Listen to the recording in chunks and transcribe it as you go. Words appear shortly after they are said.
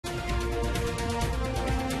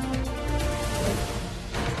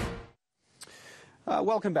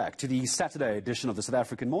Welcome back to the Saturday edition of the South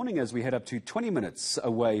African Morning as we head up to 20 minutes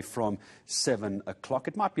away from 7 o'clock.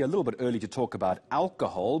 It might be a little bit early to talk about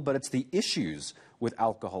alcohol, but it's the issues with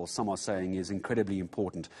alcohol, some are saying, is incredibly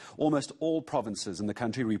important. Almost all provinces in the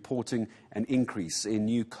country reporting an increase in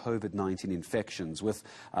new COVID-19 infections. With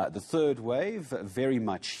the third wave very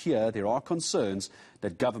much here, there are concerns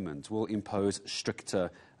that government will impose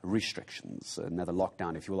stricter restrictions, another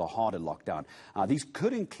lockdown, if you will, a harder lockdown. These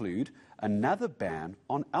could include another ban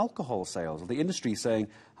on alcohol sales. The industry saying,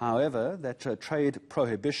 however, that trade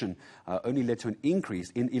prohibition only led to an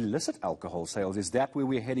increase in illicit alcohol sales. Is that where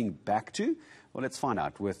we're heading back to? Well, let's find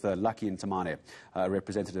out with Lucky Ntimane, a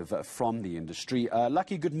representative from the industry.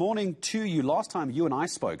 Lucky, good morning to you. Last time you and I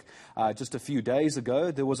spoke, just a few days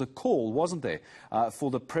ago, there was a call, wasn't there, for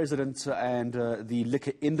the president and the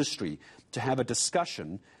liquor industry to have a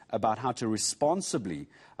discussion about how to responsibly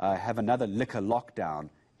have another liquor lockdown.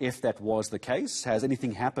 If that was the case, has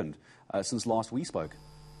anything happened since last we spoke?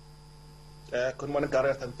 Good morning,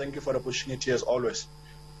 Gareth, and thank you for the opportunity as always.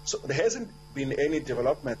 So there hasn't been any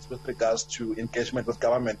developments with regards to engagement with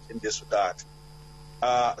government in this regard.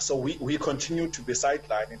 So we continue to be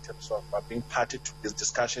sidelined in terms of being party to these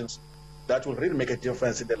discussions that will really make a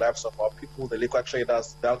difference in the lives of our people, the liquor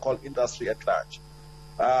traders, the alcohol industry at large.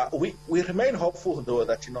 We remain hopeful, though,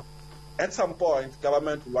 that at some point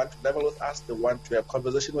government will want to level with us, they want to have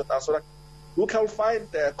conversation with us so that we can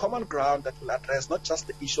find a common ground that will address not just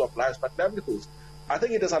the issue of lives but livelihoods. I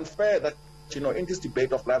think it is unfair that in this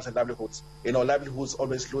debate of lives and livelihoods, livelihoods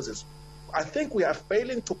always loses. I think we are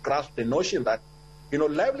failing to grasp the notion that,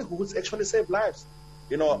 livelihoods actually save lives.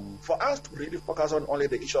 For us to really focus on only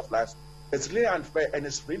the issue of lives, it's really unfair and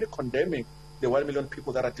it's really condemning the 1 million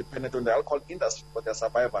people that are dependent on the alcohol industry for their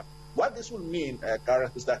survival. What this will mean,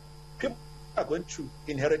 Gareth, is that people are going to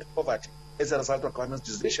inherit poverty as a result of government's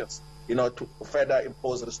decisions, to further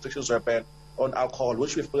impose restrictions or ban on alcohol,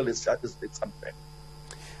 which we feel is unfair.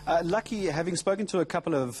 Lucky, having spoken to a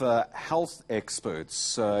couple of health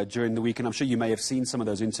experts during the week, and I'm sure you may have seen some of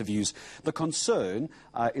those interviews, the concern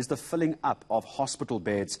is the filling up of hospital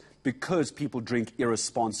beds because people drink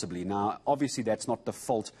irresponsibly. Now, obviously, that's not the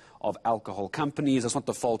fault of alcohol companies. That's not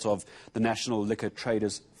the fault of the National Liquor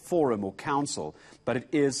Traders Forum or Council, but it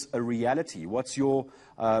is a reality. What's your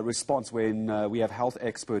response when we have health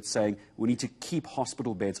experts saying we need to keep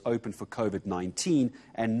hospital beds open for COVID-19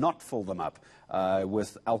 and not fill them up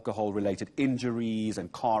with alcohol-related injuries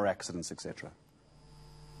and car accidents, etc.?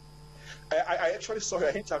 I actually saw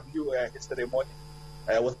an interview yesterday morning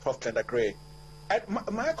with Prof. Glenda Gray. And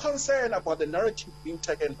my concern about the narrative being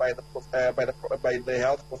taken by the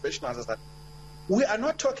health professionals is that we are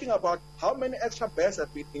not talking about how many extra beds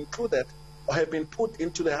have been included or have been put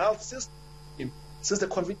into the health system since the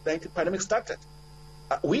COVID-19 pandemic started.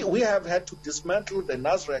 We have had to dismantle the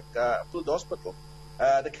Nasrec field hospital.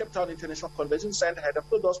 The Cape Town International Convention Center had a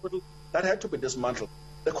field hospital that had to be dismantled.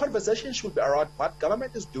 The conversation should be around what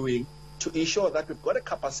government is doing to ensure that we've got a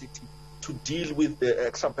capacity to deal with the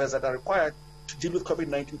extra beds that are required to deal with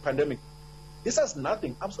COVID-19 pandemic. This has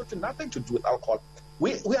nothing, absolutely nothing to do with alcohol.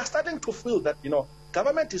 We are starting to feel that,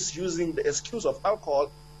 government is using the excuse of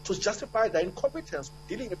alcohol to justify their incompetence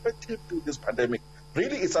dealing effectively with this pandemic.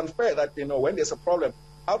 Really, it's unfair that, when there's a problem,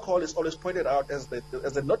 alcohol is always pointed out as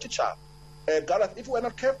the naughty child. Gareth, if we're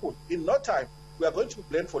not careful, in no time, we are going to be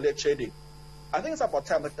blamed for lead shading. I think it's about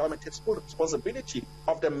time that government takes full responsibility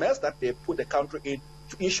of the mess that they put the country in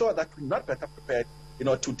to ensure that we're not better prepared,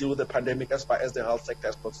 to deal with the pandemic as far as the health sector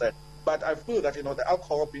is concerned. But I feel that, the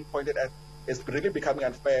alcohol being pointed at is really becoming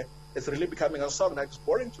unfair. It's really becoming a song that is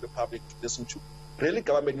boring to the public to listen to. Really,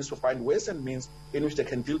 government needs to find ways and means in which they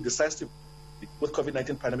can deal decisively with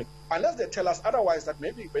COVID-19 pandemic. Unless they tell us otherwise that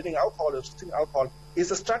maybe banning alcohol or restricting alcohol is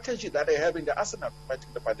a strategy that they have in the arsenal fighting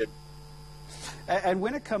the pandemic. And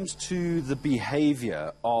when it comes to the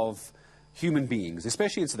behavior of human beings,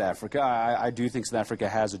 especially in South Africa, I do think South Africa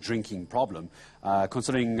has a drinking problem,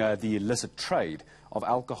 considering the illicit trade of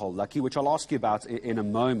alcohol, Lucky, which I'll ask you about in a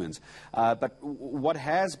moment. But what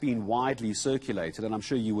has been widely circulated, and I'm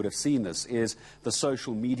sure you would have seen this, is the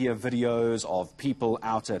social media videos of people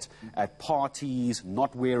out at parties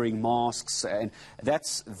not wearing masks, and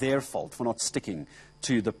that's their fault for not sticking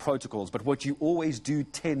to the protocols. But what you always do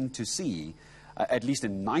tend to see, at least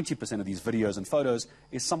in 90% of these videos and photos,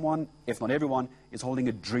 is someone, if not everyone, is holding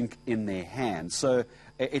a drink in their hand. So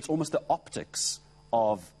it's almost the optics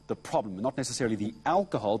of the problem, not necessarily the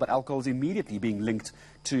alcohol, but alcohol is immediately being linked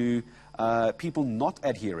to people not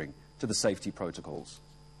adhering to the safety protocols.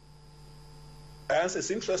 And it's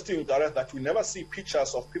interesting, Gareth, that we never see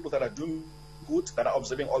pictures of people that are doing good, that are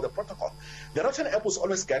observing all the protocol. The rotten apples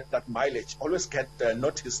always get that mileage, always get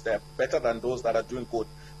noticed better than those that are doing good.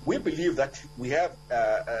 We believe that we have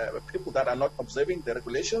people that are not observing the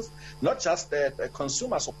regulations, not just the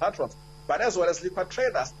consumers or patrons, but as well as liquor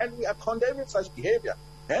traders, and we are condemning such behavior.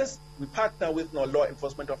 Hence, we partner with law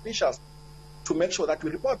enforcement officials to make sure that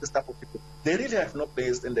we report this type of people. They really have no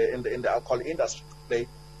place in the alcohol industry to play.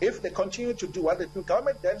 If they continue to do what they do,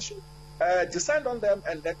 government then should descend on them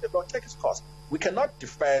and let the law take its course. We cannot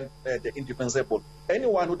defend the indefensible.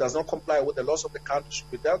 Anyone who does not comply with the laws of the country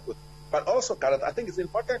should be dealt with. But also, Gareth, I think it's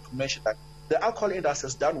important to mention that the alcohol industry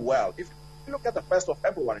has done well. If you look at the 1st of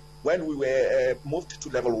February, when we were moved to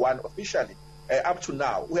level 1 officially, up to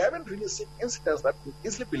now, we haven't really seen incidents that could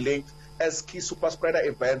easily be linked as key super spreader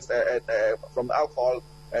events from alcohol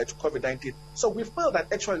to COVID-19. So we feel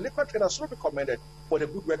that actually liquor traders should be commended for the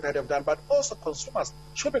good work that they've done, but also consumers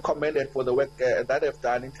should be commended for the work that they've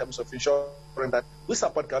done in terms of ensuring that we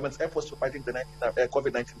support government's efforts to fighting the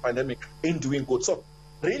COVID-19 pandemic in doing good. So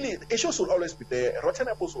really, the issues will always be there, rotten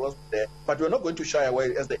apples will always be there, but we're not going to shy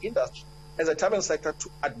away as the industry, as a tavern sector, to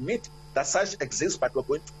admit that such exists, but we're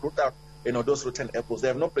going to root out those rotten apples. They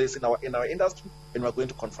have no place in our industry, and we're going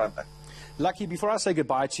to confront that. Lucky, before I say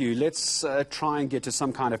goodbye to you, let's try and get to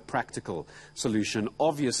some kind of practical solution.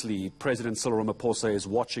 Obviously, President Cyril Ramaphosa is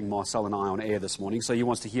watching Marcel and I on air this morning, so he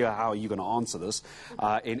wants to hear how you're going to answer this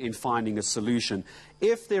in finding a solution.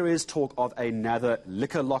 If there is talk of another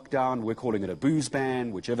liquor lockdown, we're calling it a booze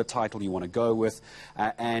ban, whichever title you want to go with,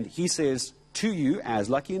 and he says to you, as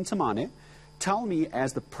Lucky Ntimane, tell me,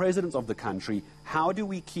 as the president of the country, how do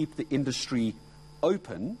we keep the industry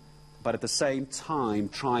open, but at the same time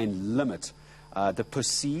try and limit the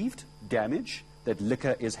perceived damage that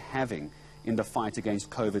liquor is having in the fight against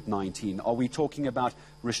COVID-19? Are we talking about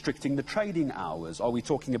restricting the trading hours? Are we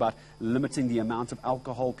talking about limiting the amount of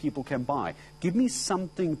alcohol people can buy? Give me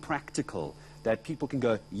something practical that people can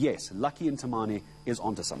go, yes, Lucky Ntimane is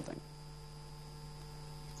onto something.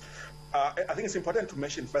 I think it's important to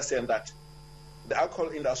mention first that the alcohol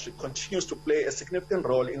industry continues to play a significant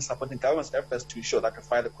role in supporting government's efforts to ensure that we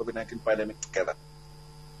fight the COVID-19 pandemic together.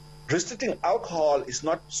 Restricting alcohol is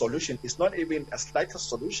not a solution. It's not even a slightest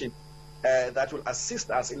solution that will assist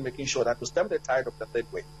us in making sure that we stem the tide of the third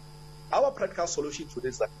wave. Our practical solution to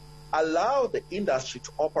this is that allow the industry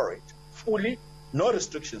to operate fully, no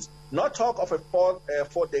restrictions, not talk of a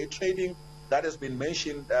four-day trading that has been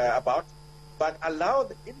mentioned about, but allow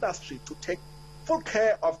the industry to take full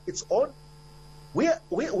care of its own. We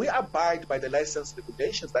abide by the license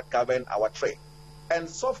regulations that govern our trade. And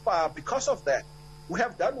so far, because of that, we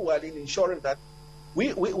have done well in ensuring that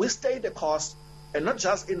we stay the course, and not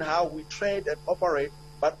just in how we trade and operate,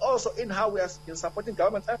 but also in how we are in supporting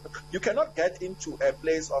government efforts. You cannot get into a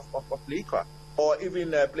place of liquor or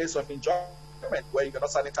even a place of enjoyment where you cannot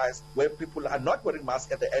sanitize, where people are not wearing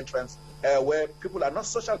masks at the entrance, where people are not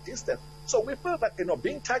social distant. So we feel that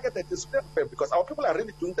being targeted is fair because our people are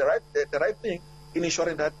really doing the right thing in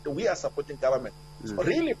ensuring that we are supporting government. So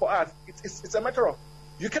really, for us, it's a matter of,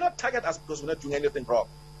 you cannot target us because we're not doing anything wrong.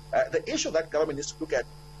 The issue that government needs to look at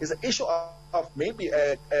is the issue of maybe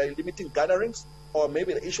limiting gatherings, or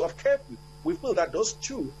maybe the issue of curfew. We feel that those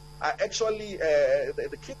two are actually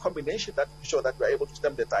the key combination that ensure that we're able to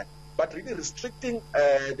stem the tide. But really restricting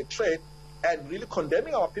the trade and really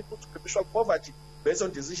condemning our people to perpetual poverty based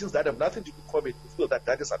on decisions that have nothing to do with COVID, we feel that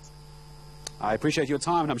that is unfair. I appreciate your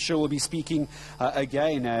time, and I'm sure we'll be speaking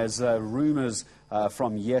again as rumours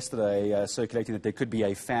from yesterday circulating that there could be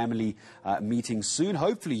a family meeting soon.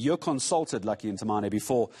 Hopefully you're consulted, Lucky Ntimane,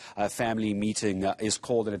 before a family meeting is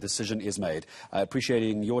called and a decision is made.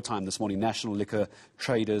 Appreciating your time this morning, National Liquor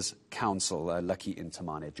Traders Council, Lucky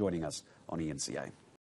Ntimane, joining us on eNCA.